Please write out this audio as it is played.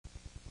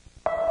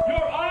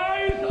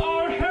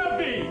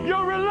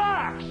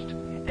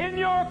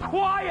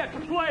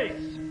correct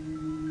place.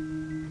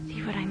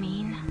 See what I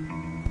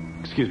mean?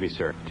 Excuse me,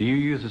 sir. Do you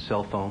use a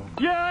cell phone?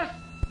 Yes.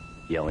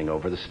 Yelling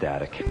over the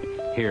static.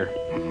 Here,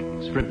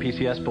 Sprint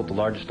PCS built the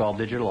largest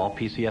all-digital,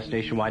 all-PCS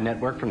nationwide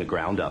network from the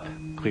ground up.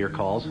 Clear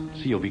calls,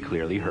 so you'll be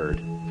clearly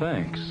heard.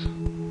 Thanks.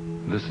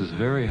 This is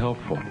very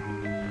helpful.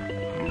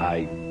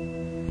 I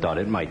thought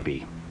it might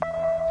be.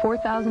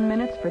 4,000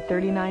 minutes for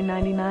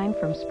 $39.99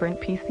 from Sprint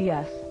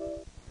PCS.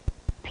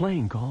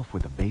 Playing golf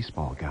with a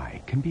baseball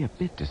guy can be a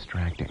bit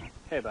distracting.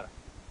 Hey, Bertha.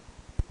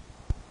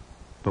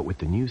 But with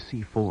the new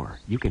C4,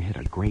 you can hit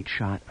a great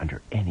shot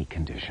under any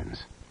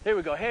conditions. Here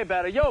we go. Hey,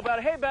 Bertha. Yo,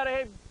 Bertha. Hey, Bertha.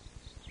 Hey.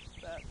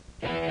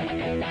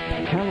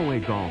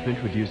 Calloway Golf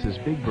introduces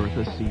Big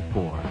Bertha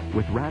C4.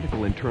 With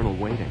radical internal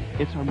weighting,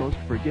 it's our most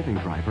forgiving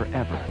driver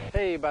ever.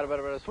 Hey,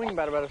 Bertha. Swing,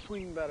 Bertha.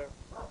 Swing, Bertha.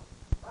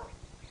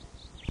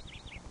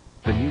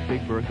 The new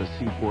Big Bertha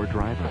C4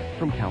 driver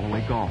from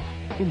Calloway Golf.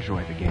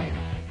 Enjoy the game.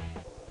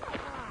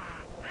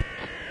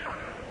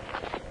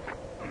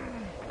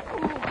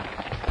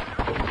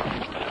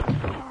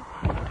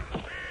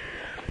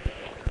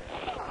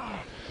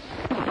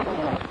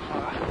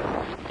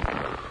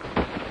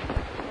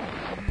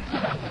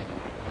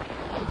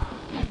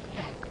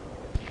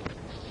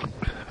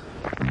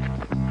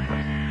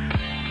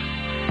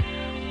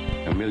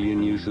 A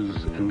million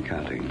uses and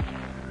counting.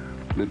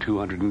 The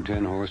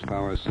 210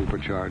 horsepower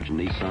supercharged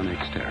Nissan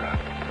XTERRA.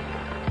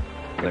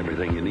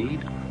 Everything you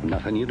need,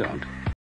 nothing you don't.